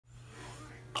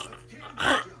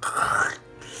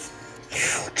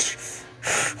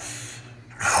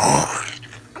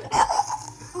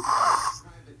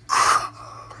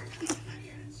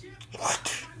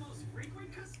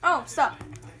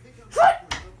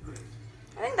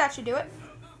that should do it.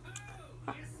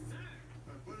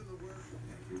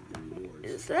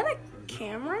 Is that a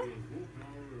camera?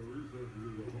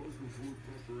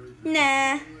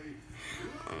 Nah.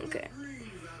 Okay.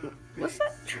 What's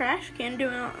that trash can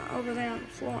doing over there on the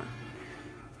floor?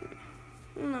 I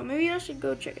don't know. Maybe I should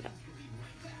go check it out.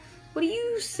 What do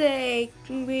you say,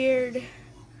 weird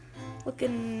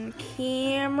looking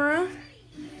camera?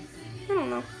 I don't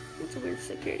know. It's a weird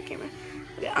security camera.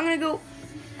 Okay, I'm gonna go.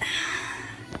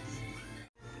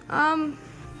 Oh,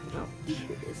 here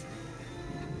it is.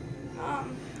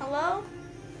 Hello?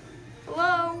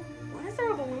 Hello? Why is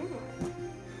there a balloon on it?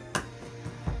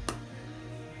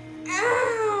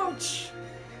 Ouch!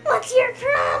 What's your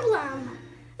problem?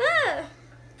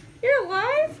 You're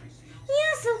alive?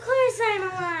 Yes, of course I'm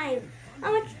alive.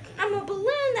 I'm a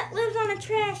balloon that lives on a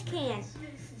trash can.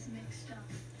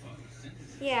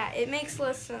 Yeah, it makes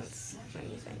less sense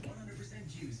than you think.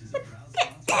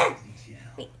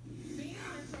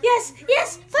 Yes,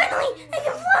 yes, finally, I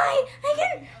can fly. I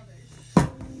can.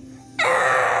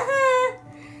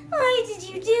 Why did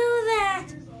you do that?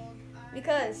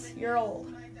 Because you're old.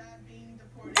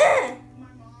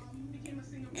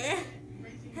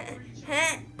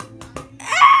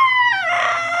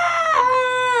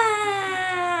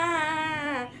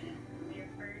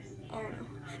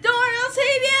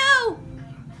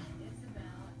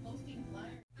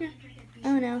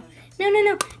 Oh no.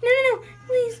 No.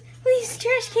 Please,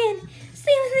 trash can.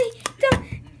 Stay with me. Don't.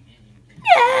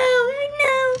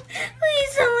 No.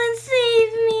 Please, someone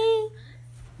save me.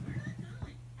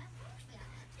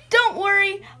 Don't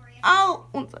worry. I'll.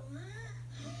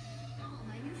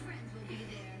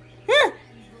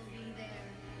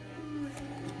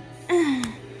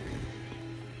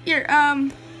 Here, I'll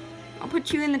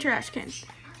put you in the trash can.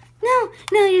 No,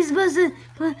 you're supposed to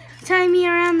tie me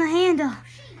around the handle.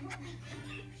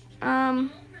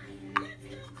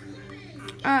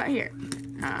 Here.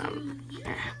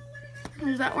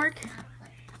 Does that work?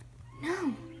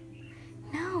 No,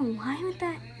 why would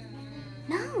that?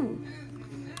 No.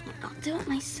 I'll do it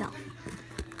myself.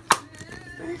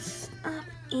 This up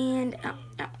and out.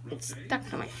 It's stuck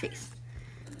to my face.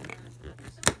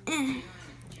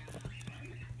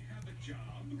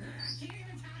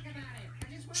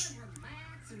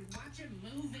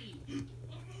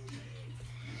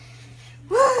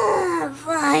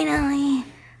 Finally.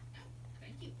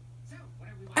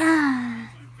 I'm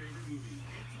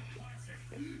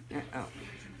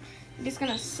just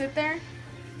gonna sit there.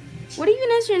 What even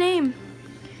is your name?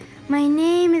 My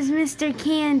name is Mr.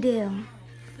 Can-Do.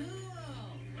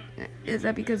 Is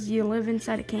that because you live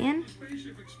inside a can?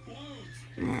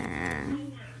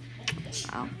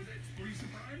 Oh.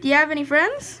 Do you have any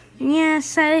friends?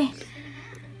 Yes, I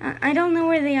don't know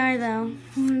where they are though.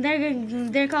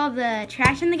 They're called the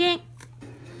Trash in the Gang.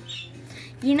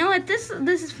 You know what? This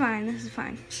is fine. This is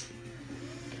fine.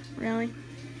 Really?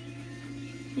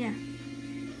 Yeah.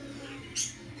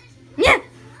 Yeah.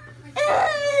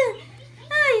 Oh,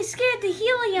 you scared the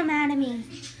helium out of me.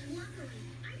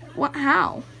 What?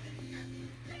 How?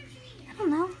 I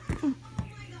don't know.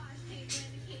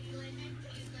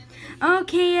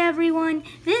 Okay, everyone.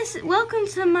 Welcome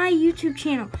to my YouTube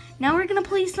channel. Now we're gonna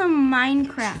play some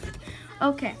Minecraft.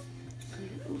 Okay.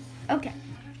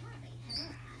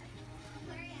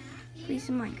 Play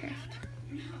some Minecraft.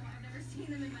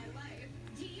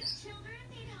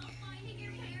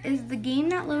 Is the game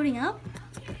not loading up?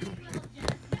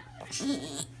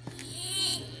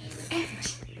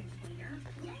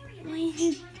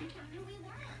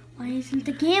 Why isn't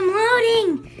the game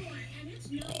loading?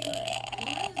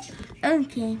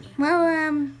 Okay, well,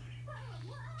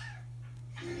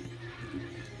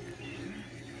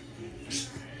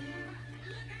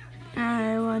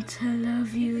 I want to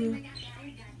love you.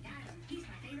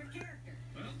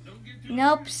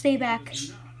 Nope, stay back.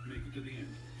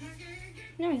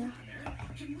 There we go.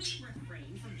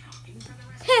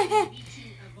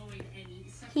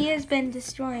 He has been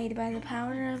destroyed by the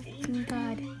power of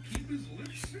God.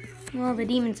 Well, the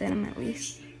demons in him, at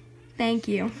least. Thank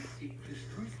you.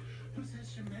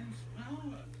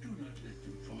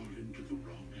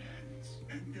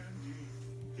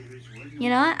 You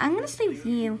know what? I'm gonna stay with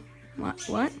you. What?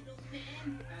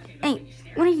 Hey,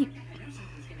 what are you?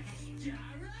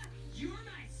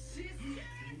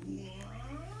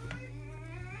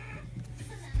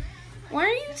 Why are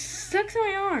you stuck to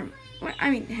my arm? I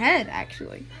mean, head,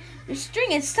 actually. Your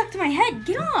string is stuck to my head.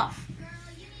 Get off.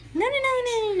 No.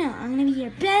 I'm gonna be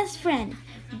your best friend.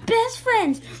 Best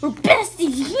friends. We're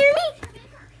besties. You hear me?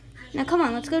 Now, come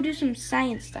on. Let's go do some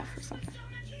science stuff or something.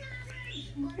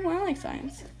 Oh, I like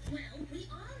science.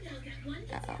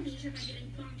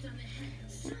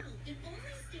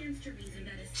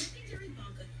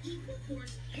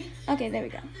 Okay, there we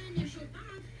go.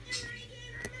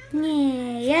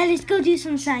 Yeah, let's go do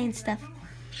some science stuff.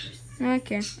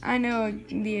 Okay, I know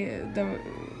the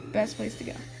best place to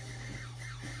go.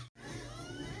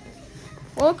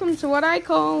 Welcome to what I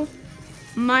call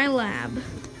my lab.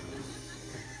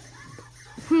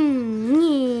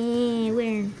 Yeah,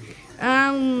 where?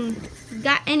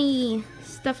 Got any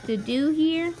stuff to do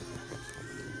here?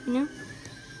 No?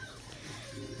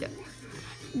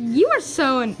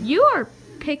 You are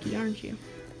picky, aren't you?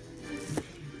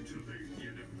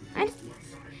 I just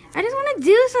want to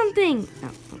do something.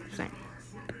 Oh, sorry.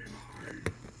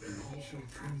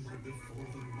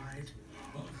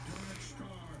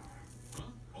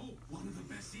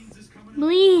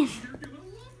 Please.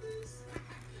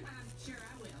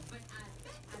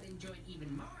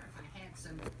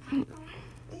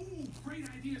 Great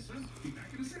idea, son. Be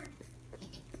back in a sec.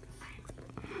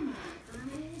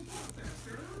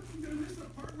 I'm gonna miss the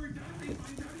part where Dante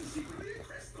finds out he's secretly a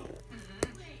crystal.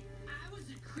 Wait, I was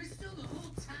a crystal the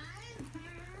whole time?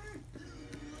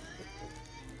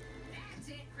 That's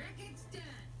it, Cricket's done.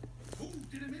 Oh,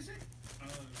 did I miss it?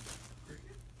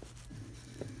 Cricket?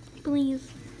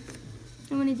 Please.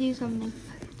 I want to do something.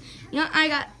 You know,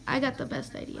 I got the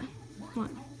best idea. What?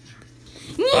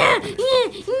 Yeah.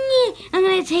 I'm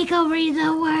gonna take over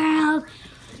the world.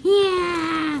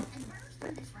 Yeah.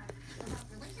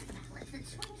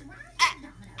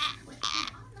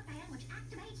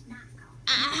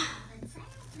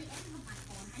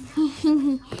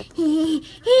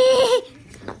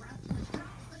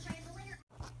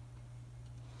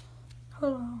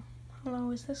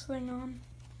 Hello, is this thing on?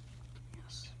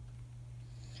 Yes.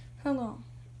 Hello,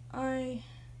 I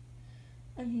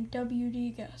am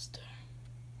WD Guest.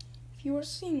 If you are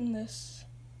seeing this,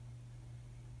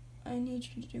 I need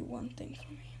you to do one thing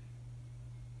for me.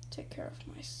 Take care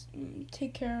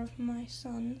of my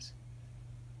sons.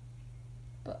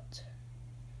 But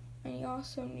I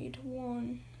also need to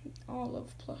warn all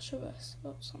of Plush of us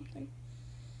about something.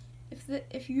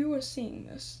 If you are seeing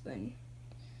this, then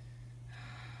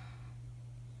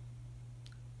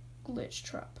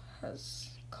Glitchtrap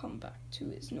has come back to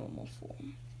his normal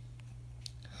form.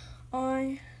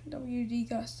 I, WD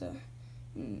Gusta,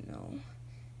 know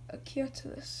a cure to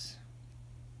this.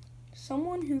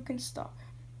 Someone who can stop him.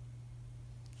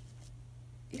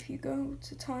 If you go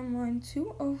to timeline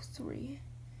 203,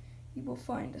 you will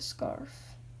find a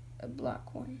scarf, a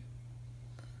black one,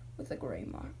 with a gray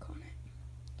mark on it.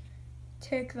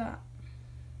 Take that.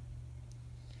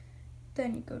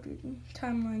 Then you go to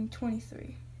timeline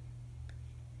 23.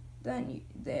 Then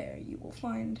there you will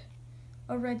find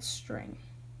a red string.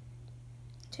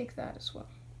 Take that as well.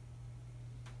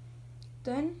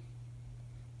 Then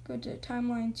go to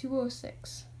timeline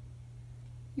 206.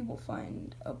 You will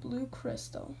find a blue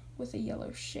crystal with a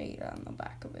yellow shade on the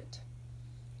back of it.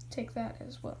 Take that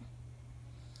as well.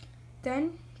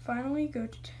 Then finally go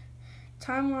to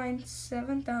timeline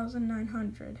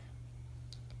 7900.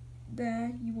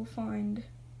 There you will find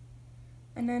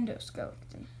an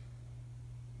endoskeleton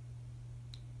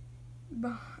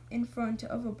in front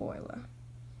of a boiler.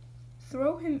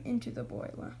 Throw him into the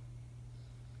boiler.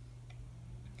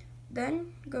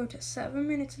 Then go to 7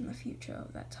 minutes in the future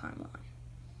of that timeline.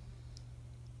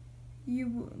 You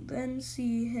will then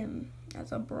see him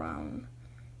as a brown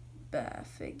bear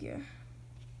figure.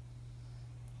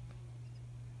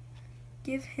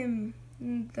 Give him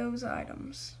those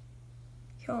items.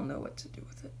 He'll know what to do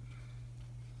with it.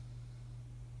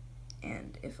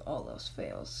 And if all else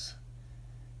fails,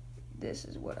 this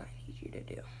is what I need you to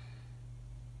do.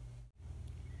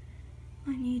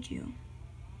 I need you